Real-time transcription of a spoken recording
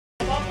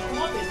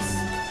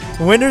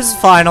Winners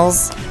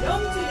finals.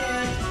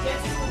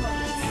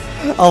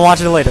 I'll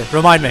watch it later.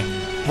 Remind me.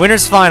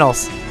 Winners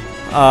finals.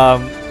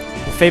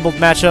 Fabled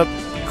matchup.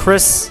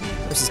 Chris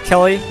versus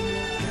Kelly.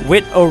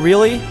 WIT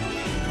ORLY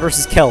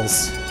versus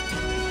Kels.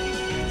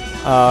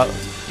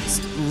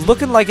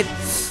 Looking like it.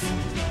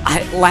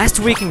 Last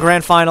week in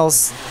grand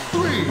finals.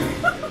 3,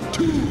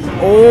 2,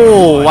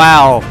 Oh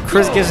wow!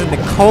 Chris gives him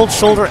the cold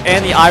shoulder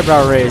and the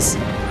eyebrow raise.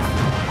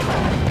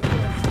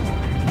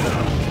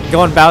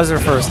 Going Bowser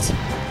first.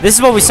 This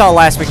is what we saw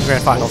last week in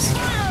grand finals.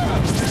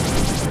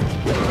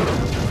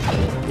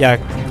 Yeah.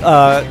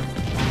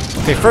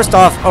 Okay. First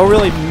off,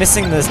 ORLY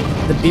missing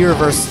the B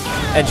reverse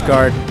edge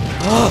guard.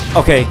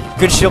 Okay.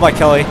 Good shield by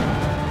Kelly.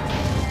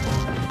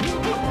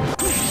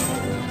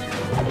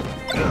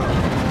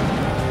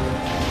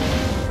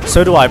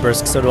 So do I,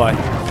 Brisk. So do I.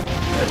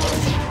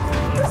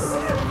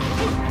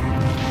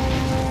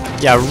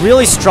 Yeah,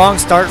 really strong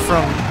start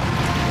from...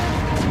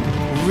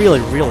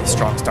 Really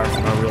strong start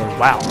from ORLY.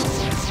 Wow.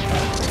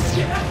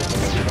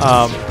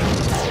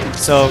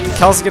 So,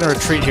 Kels is going to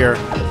retreat here.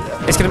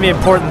 It's going to be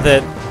important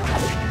that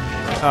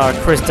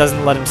Chris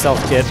doesn't let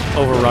himself get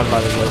overrun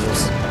by those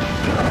lasers.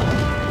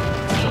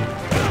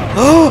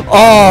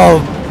 Oh!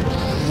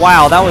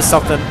 Wow, that was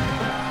something.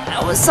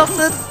 That was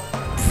something.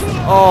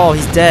 Oh,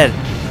 he's dead.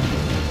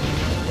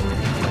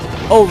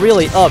 Oh,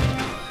 really? Up.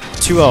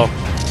 2-0.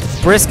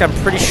 Brisk, I'm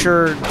pretty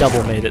sure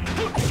double made it.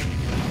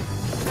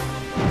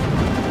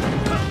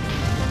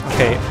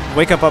 Okay,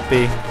 wake up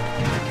B.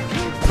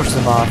 Push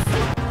them off.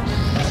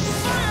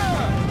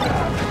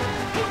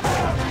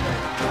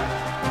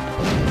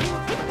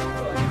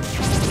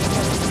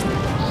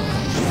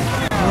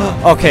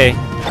 Okay,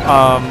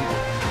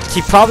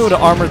 he probably would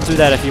have armored through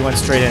that if he went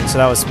straight in, so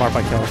that was smart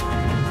by Kelly.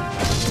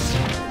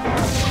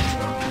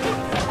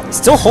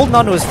 Still holding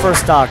on to his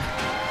first stock.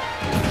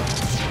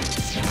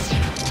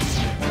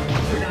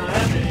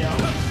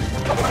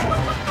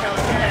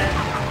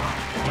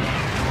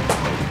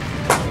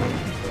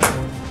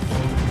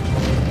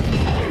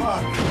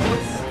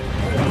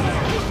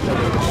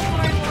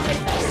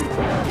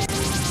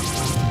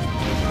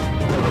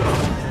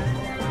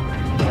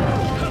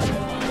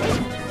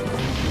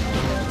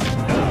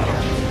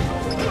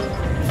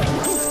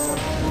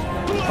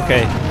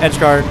 Okay, edge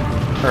guard,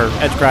 or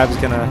edge grab is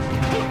gonna...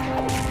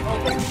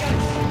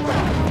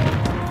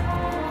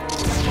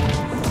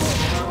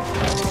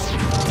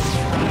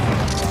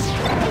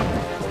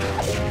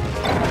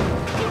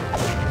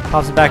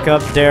 Pops it back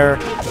up, dare.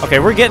 Okay,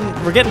 we're getting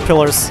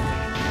pillars.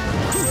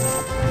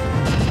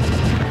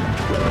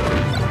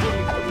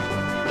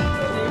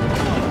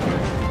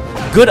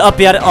 Good up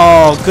at it.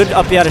 Oh, good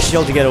up at a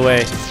shield to get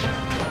away.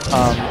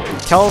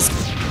 Kels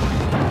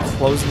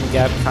closing the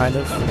gap, kind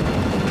of.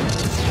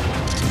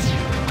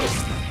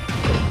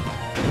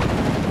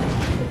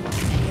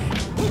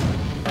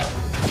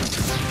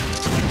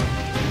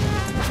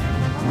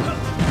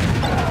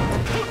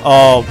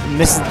 Oh,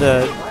 misses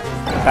the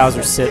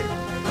Bowser sit.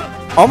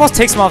 Almost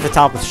takes him off the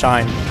top with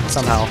Shine,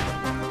 somehow.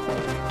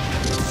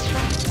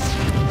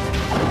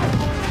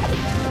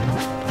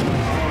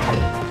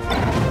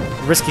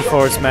 Risky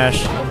forward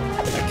smash.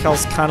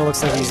 Kels kind of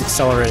looks like he's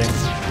accelerating.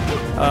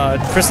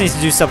 Chris needs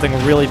to do something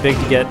really big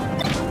to get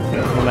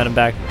momentum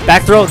back.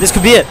 Back throw, this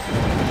could be it!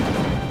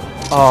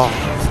 Oh,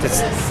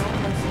 gets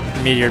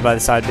meteored by the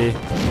side B.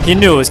 He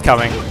knew it was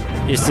coming.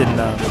 He just didn't,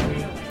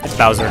 it's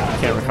Bowser.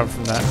 Can't recover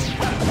from that.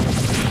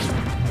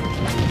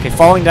 Okay,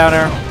 falling down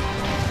air.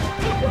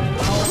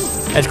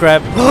 Edge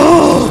grab.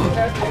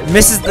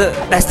 Misses the...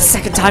 That's the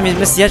second time he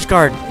missed the edge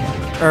guard.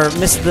 Or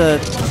missed the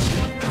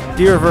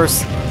B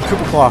reverse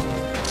Koopa Claw.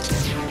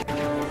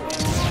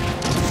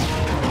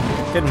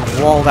 Getting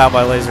walled out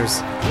by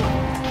lasers.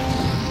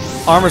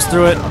 Armors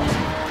through it.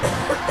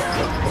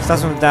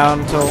 Stops him down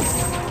until...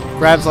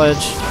 Grabs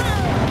ledge.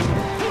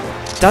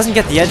 Doesn't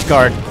get the edge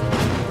guard.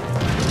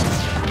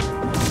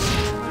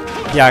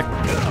 Yeah,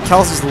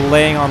 Kels is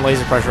laying on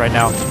laser pressure right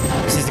now.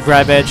 Sees the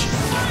grab edge.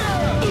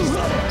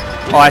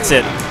 Oh, that's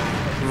it.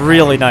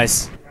 Really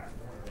nice.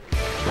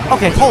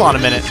 Okay, hold on a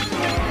minute.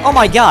 Oh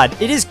my god,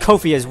 it is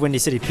Kofi as Windy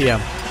City PM.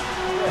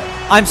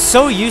 I'm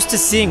so used to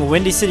seeing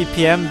Windy City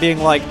PM being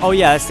like, oh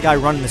yeah, that's the guy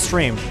running the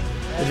stream,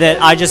 that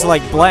I just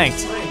like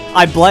blanked.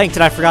 I blanked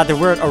and I forgot that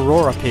we're at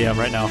Aurora PM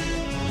right now.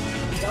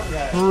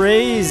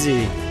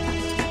 Crazy.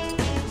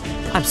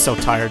 I'm so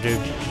tired, dude.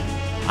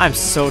 I'm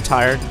so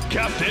tired.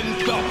 Captain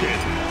Falcon.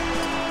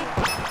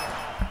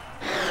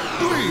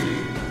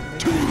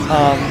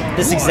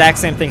 This exact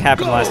same thing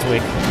happened last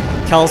week.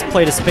 Kels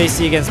played a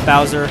Spacey against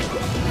Bowser.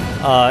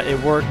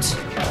 It worked,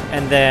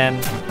 and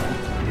then...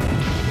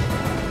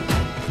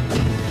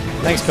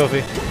 Thanks,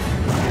 Kofi.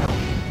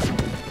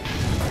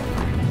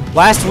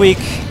 Last week,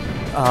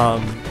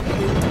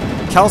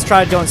 Kels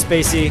tried going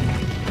Spacey.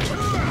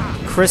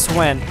 Chris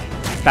went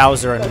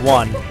Bowser and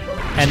won,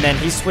 and then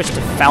he switched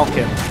to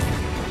Falcon,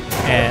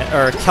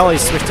 or Kelly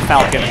switched to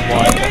Falcon and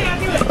won.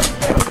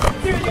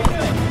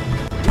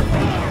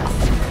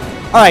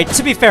 Alright,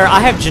 to be fair, I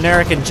have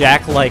Generic and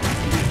Jack, like,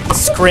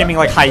 screaming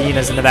like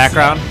hyenas in the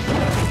background.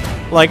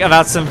 like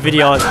about some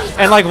video,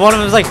 and like one of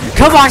them was like,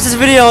 "Come watch this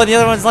video," and the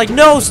other one's like,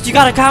 "No, you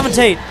gotta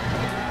commentate."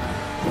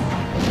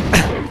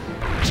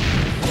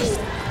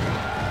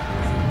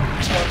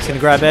 Just gonna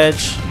grab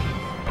edge.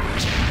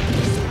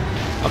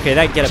 Okay,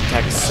 that get up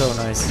attack is so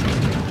nice.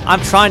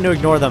 I'm trying to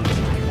ignore them.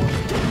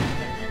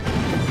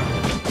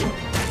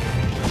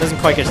 Doesn't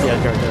quite get to the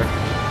edge guard there.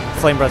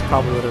 Flame breath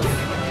probably would have.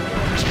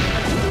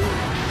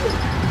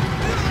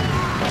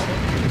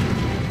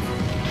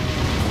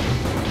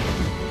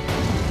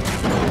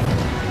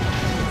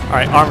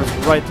 Alright, armor's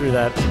right through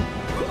that.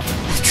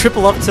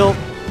 Triple up tilt.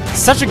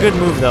 Such a good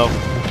move, though.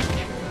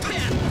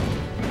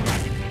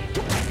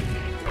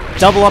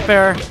 Double up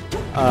air. Didn't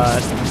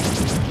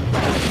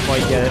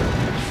quite get it.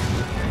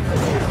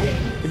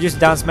 Could use a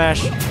down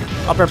smash.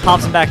 Up air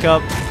pops him back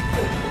up.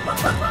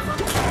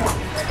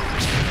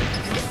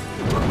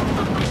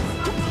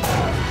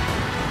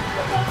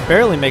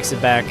 Barely makes it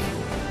back.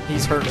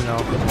 He's hurting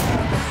though.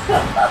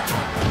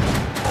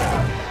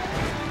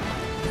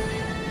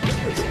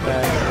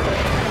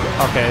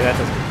 Okay, that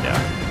doesn't. Yeah.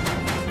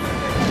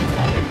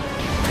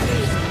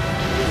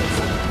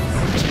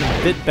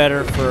 A bit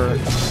better for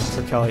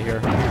Kelly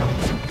here.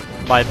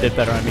 By a bit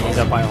better, I mean he's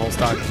up by a whole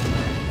stock.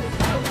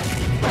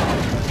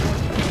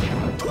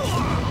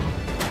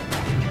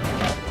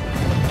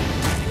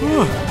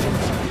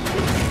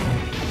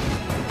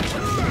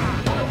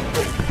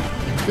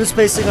 Good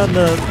spacing on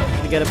the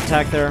get up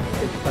attack there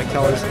by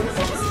Kelly's.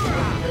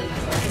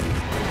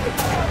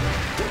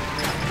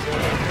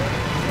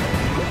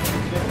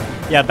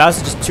 Yeah,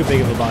 Bowser's just too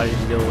big of a body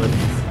to deal with.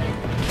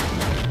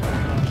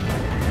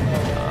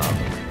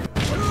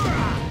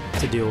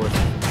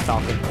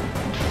 Falcon.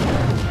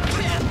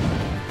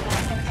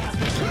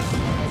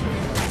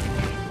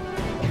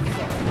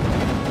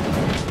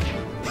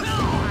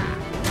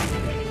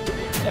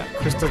 Yeah,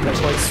 Chris does that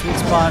quite sweet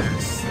spot.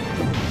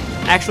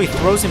 Actually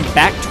throws him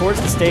back towards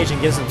the stage and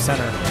gives him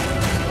center.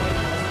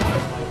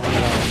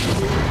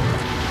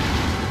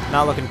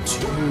 Not looking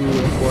too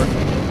important.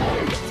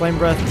 Flame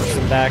breath pushes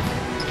him back.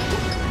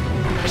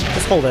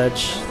 Just hold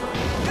edge.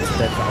 It's a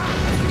dead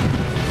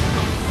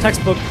Falcon.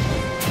 Textbook.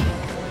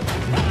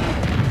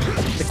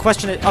 The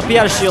question is, up he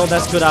out of shield,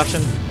 that's a good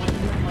option.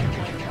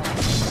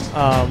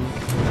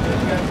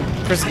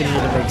 Chris is gonna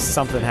need to make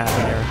something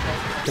happen here.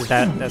 Because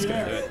that's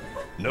gonna do it.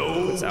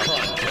 No.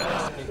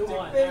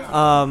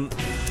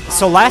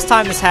 So last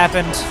time this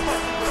happened,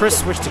 Chris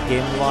switched to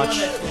Game &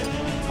 Watch.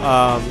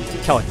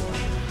 Kelly.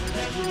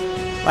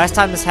 Last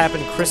time this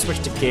happened, Chris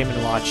switched to Game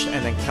 & Watch,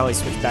 and then Kelly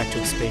switched back to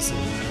his spacing.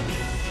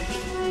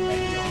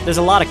 There's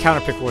a lot of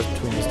counter pick wars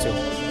between these two.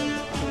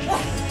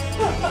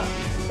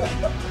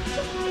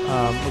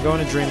 We're going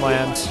to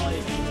Dreamland.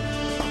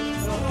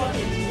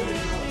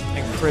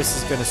 And Chris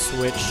is going to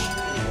switch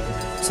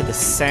to the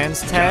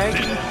Sans tag.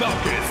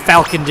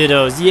 Falcon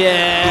dittos,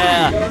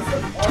 yeah!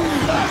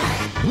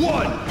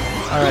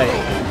 Alright.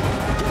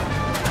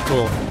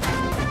 Cool.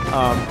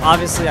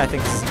 Obviously, I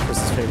think this is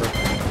Chris's favorite.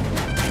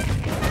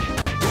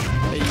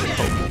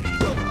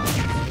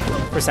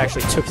 Chris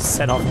actually took his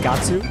set off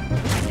Gatsu.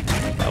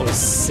 That was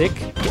sick.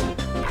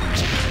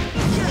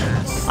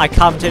 I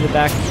commentated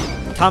that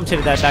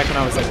back when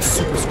I was like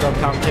super scrub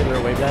commentator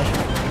at Wave Dash.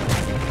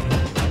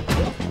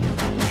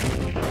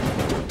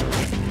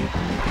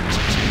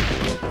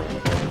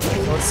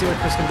 So let's see what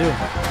Chris can do.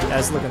 Yeah,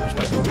 it's looking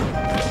respectable.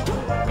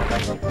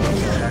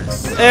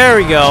 There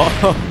we go.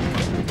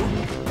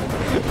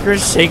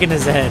 Chris shaking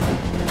his head.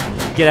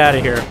 Get out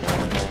of here.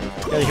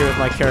 Get out of here with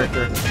my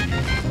character.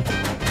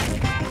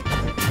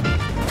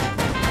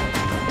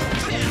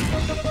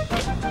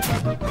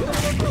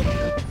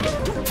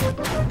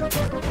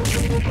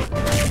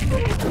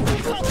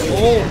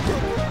 Oh!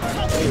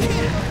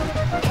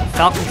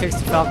 Falcon kicks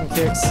to Falcon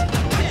kicks.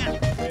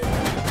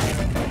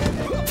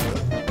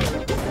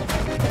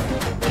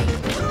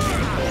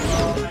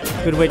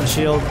 Good weight and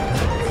shield.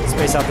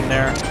 Space up in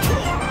there.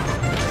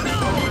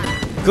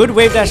 Good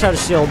wave dash out of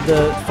shield.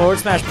 The forward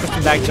smash pushed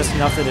him back just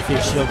enough that if he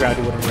had shield grabbed,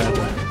 he wouldn't have grabbed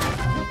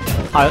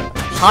him.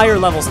 Higher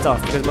level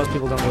stuff, because most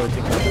people don't really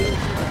think about it.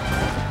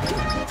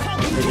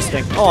 They just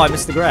think, oh, I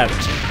missed the grab.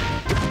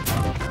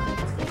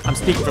 I'm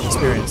speaking from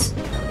experience.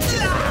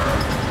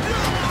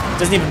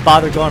 Doesn't even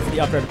bother going for the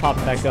up air to pop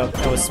it back up.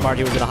 That was smart.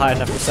 He was at a high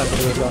enough percent that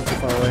he was going too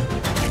far away.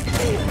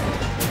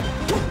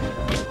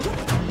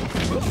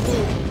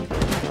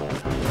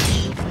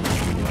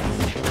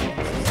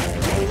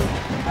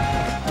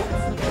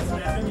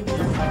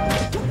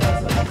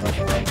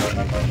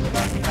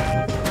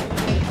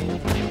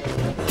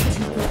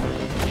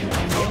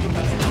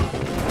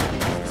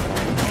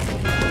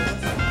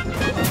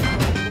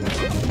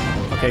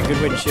 Okay,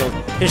 good way to shield.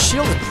 His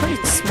shield is pretty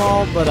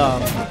small, but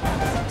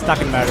it's not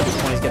gonna matter at this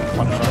point. He's getting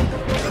punished on.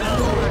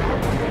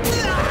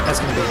 That's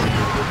gonna be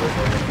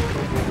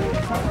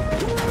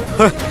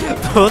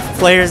both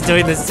players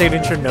doing the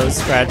signature nose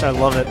scratch. I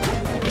love it.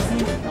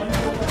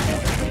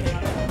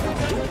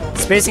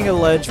 Spacing a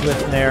ledge with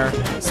Nair,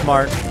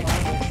 smart.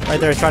 Right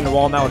there, trying to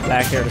wall him out with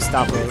back air to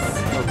stop a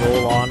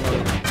roll on.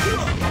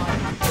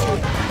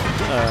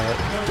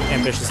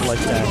 Ambitious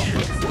ledge dash.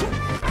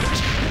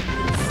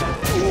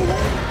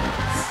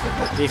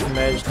 D from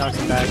edge, knocks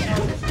him back.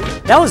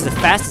 That was the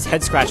fastest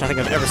head scratch I think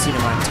I've ever seen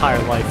in my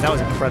entire life. That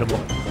was incredible.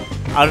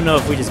 I don't know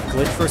if we just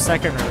glitched for a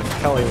second or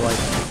if Kelly like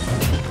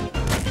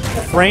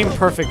frame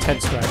perfect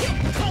head scratch.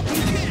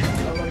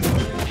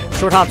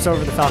 Short hops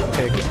over the Falcon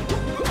kick.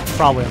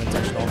 Probably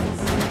unintentional.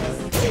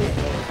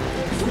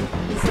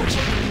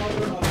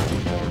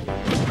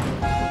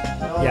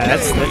 Yeah,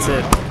 that's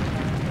it.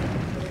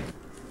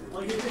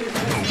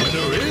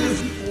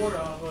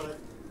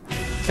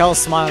 Kels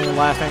smiling and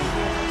laughing.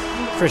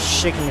 Chris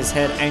shaking his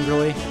head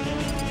angrily.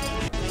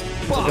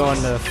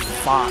 Going to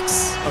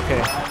Fox.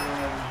 Okay.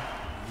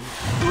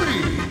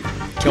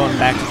 Going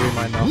back to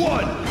Dreamline though.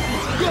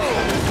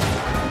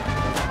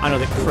 I know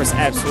that Chris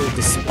absolutely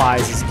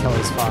despises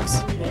Kelly's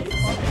Fox.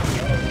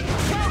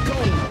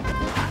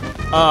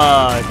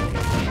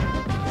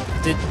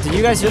 Did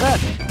you guys hear that?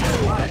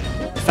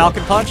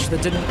 Falcon punch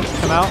that didn't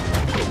come out?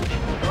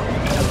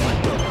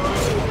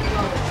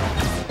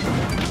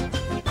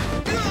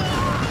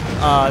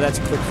 That's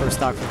a quick first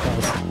stock for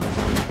Kels.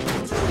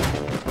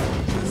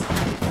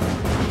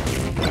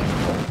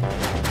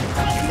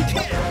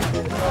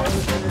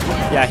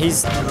 Yeah,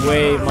 he's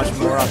way much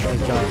more up than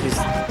Jump. He's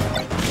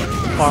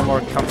far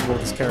more comfortable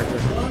with his character.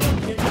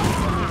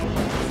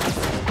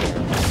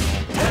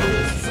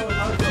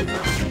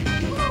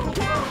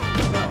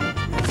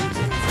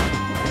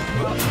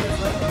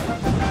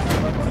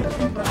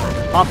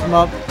 Pop him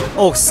up.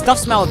 Oh,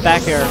 stuffs him out with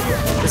back air.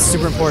 This is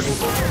super important.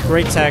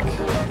 Great tech.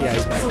 Yeah,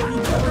 he's back.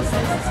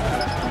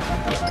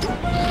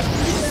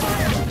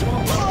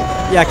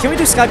 Yeah, can we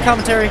do Skype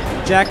commentary,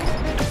 Jack?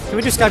 Can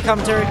we do Skype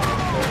commentary?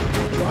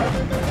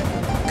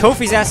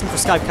 Kofi's asking for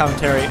Skype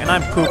commentary, and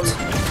I'm pooped.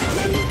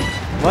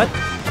 What?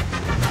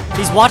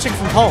 He's watching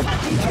from home.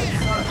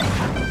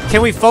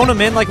 Can we phone him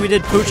in like we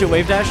did Pooch at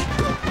Wave Dash?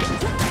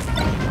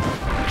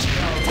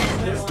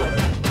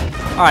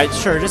 Alright,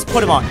 sure, just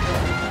put him on.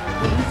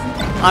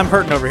 I'm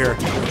hurting over here.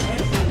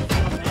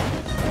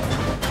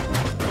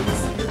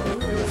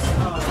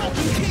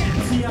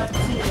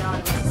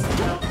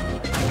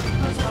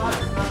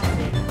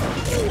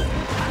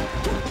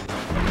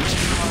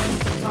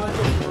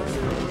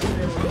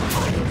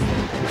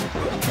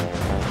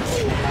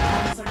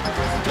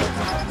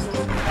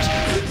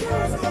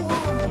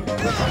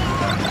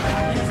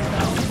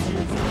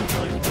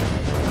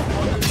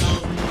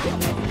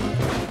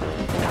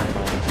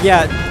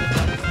 Yeah,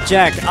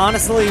 Jack,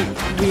 honestly,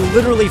 we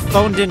literally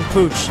phoned in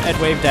Pooch at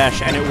Wave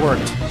Dash and it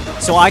worked.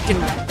 So I can...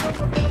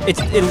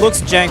 It looks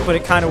jank, but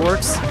it kind of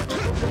works.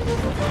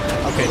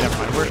 Okay, never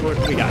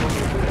mind. We got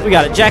it. We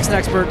got it. Jack's an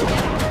expert.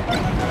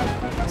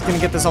 He's gonna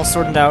get this all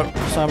sorted out,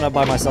 so I'm not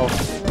by myself.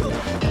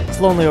 It's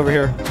lonely over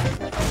here.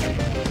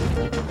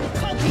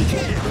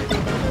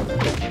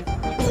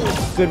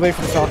 Good way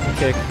for the Falcon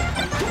kick.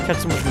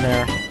 Catch him from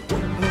there.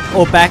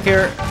 Oh, back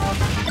air.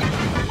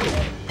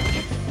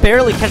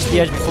 Barely catch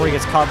the edge before he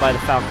gets caught by the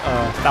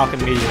Falcon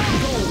Meteor.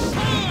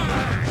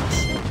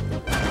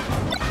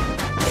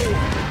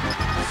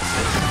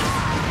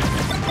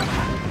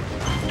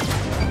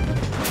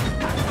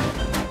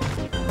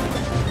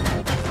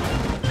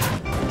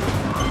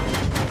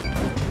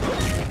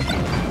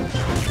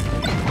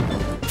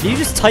 Did you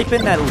just type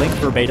in that link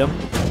verbatim,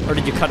 or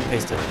did you cut and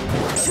paste it?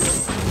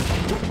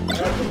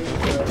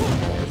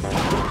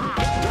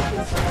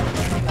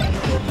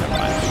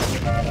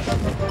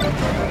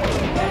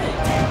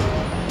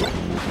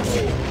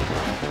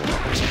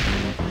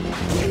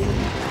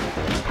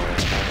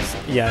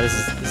 Yeah, this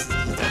is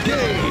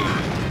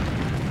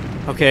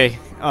dead. Okay,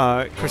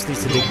 Chris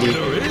needs to dig deep.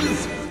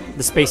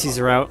 The spacies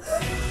are out.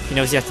 He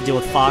knows he has to deal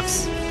with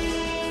Fox.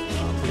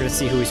 We're gonna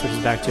see who he switches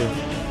back to.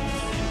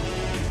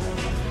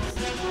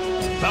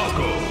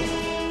 Falco.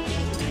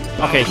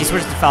 Okay, he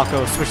switches to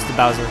Falco, switches to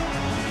Bowser.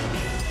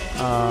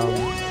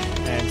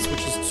 And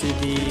switches to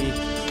the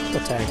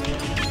foot tag.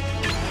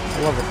 I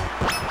love it.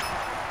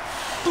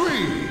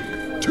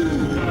 3, 2,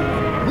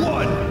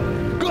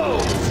 1,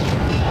 go!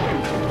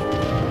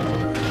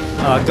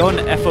 Going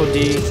to FOD.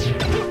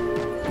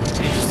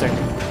 Interesting.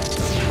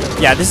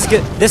 Yeah, this is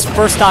good. This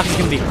first stock is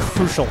going to be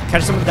crucial.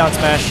 Catch him with down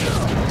smash.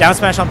 Down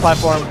smash on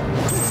platform.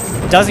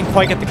 Doesn't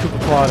quite get the Koopa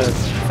Claw to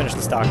finish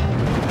the stock.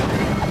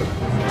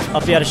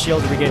 Up the out of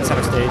shield to regain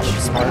center stage.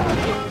 Smart.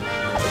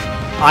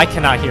 I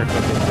cannot hear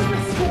Koopa.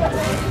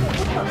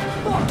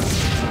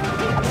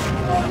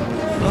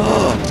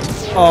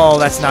 Oh,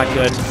 that's not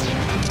good.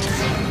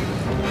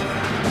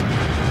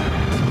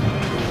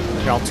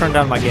 Here, I'll turn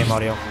down my game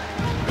audio.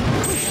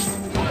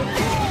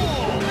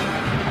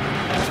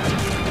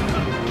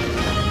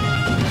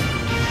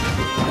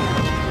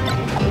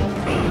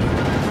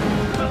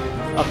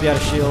 Up the out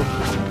of shield.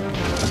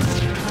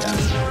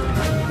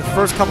 The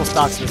first couple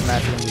stocks of this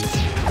match are going to be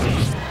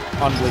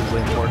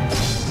unbelievably important.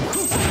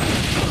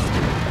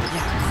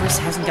 Yeah, Chris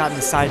hasn't gotten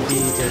the side B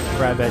to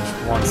grab edge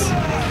once.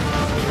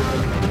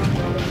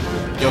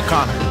 Yo,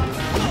 Connor.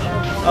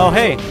 Oh,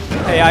 hey.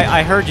 Hey,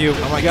 I heard you.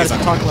 Oh my God,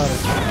 talk louder.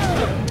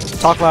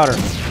 Talk louder.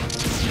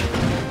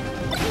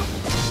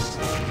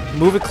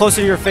 Move it closer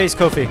to your face,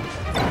 Kofi.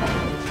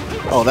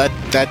 Oh,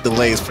 that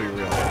delay is pretty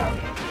real.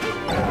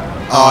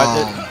 So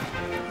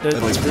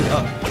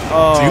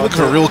you look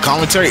for real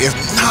commentary.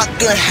 It's not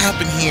gonna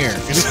happen here.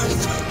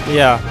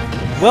 Yeah.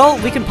 Well,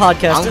 we can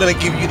podcast. I'm gonna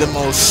give you the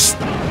most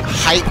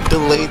hype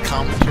delayed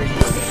commentary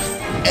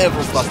you've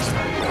ever fucking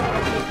heard.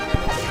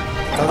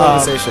 Tell Double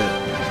to say shit.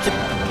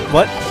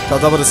 What? Tell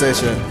Double to say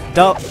shit.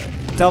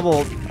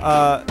 Double.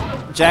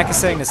 Jack is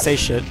saying to say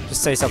shit.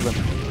 Just say something.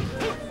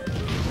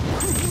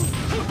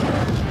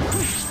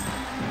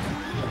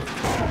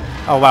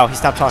 Oh wow, he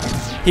stopped talking.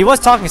 He was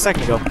talking a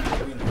second ago.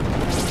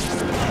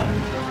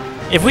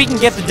 If we can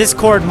get the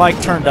Discord mic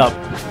turned up.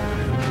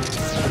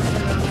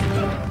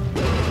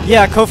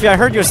 Yeah, Kofi, I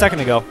heard you a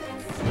second ago.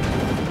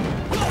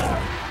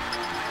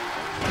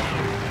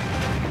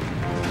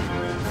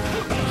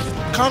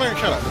 Connor,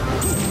 shut up.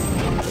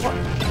 What?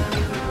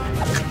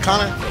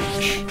 Connor.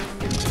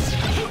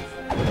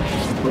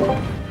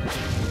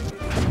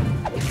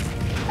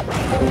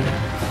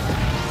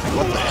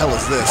 What the hell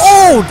is this?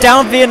 Oh,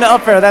 down B into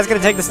up air. That's gonna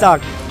take the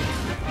stock.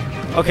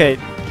 Okay,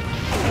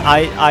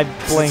 I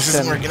blinked This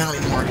isn't and. working out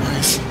anymore,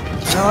 guys.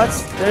 No,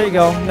 that's there you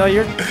go. No,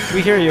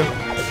 we hear you.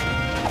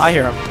 I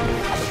hear him.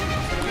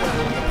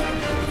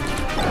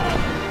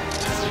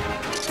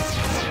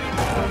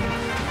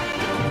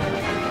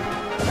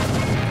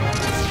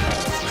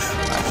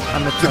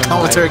 The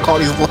commentary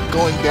quality is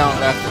going down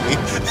rapidly.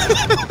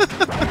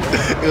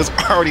 It was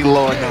already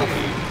low enough.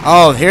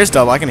 Oh, here's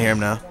Double. I can hear him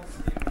now.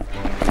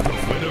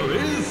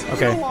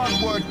 Okay.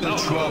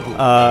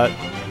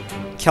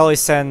 Kelly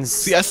sends.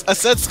 See, I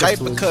said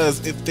Skype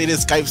because if they did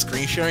Skype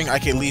screen sharing, I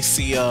could at least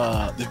see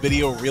the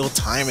video real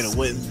time and it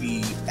wouldn't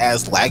be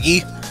as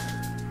laggy.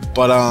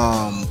 But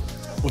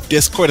with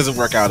Discord, it doesn't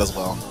work out as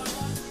well.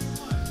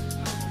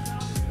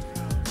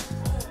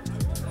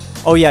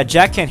 Oh yeah,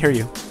 Jack can't hear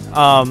you.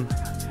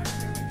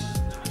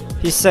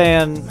 He's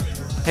saying,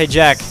 hey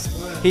Jack,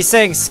 he's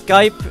saying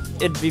Skype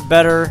it'd be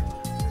better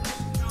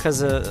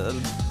because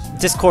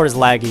Discord is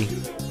laggy.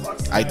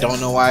 I don't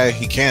know why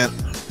he can't.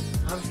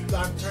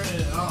 I'm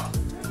turning it off.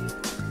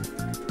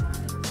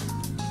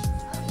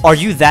 Are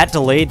you that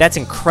delayed? That's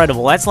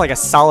incredible. That's like a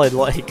solid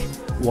like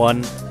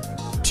 1,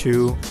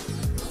 2,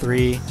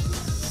 3,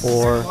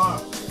 4,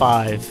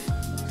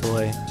 5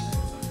 delay.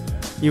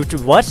 You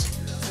what?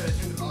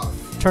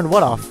 Turned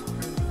what off?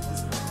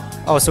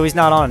 Oh, so he's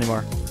not on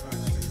anymore.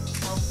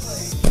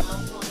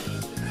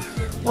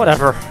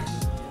 Whatever.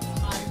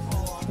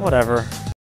 Whatever.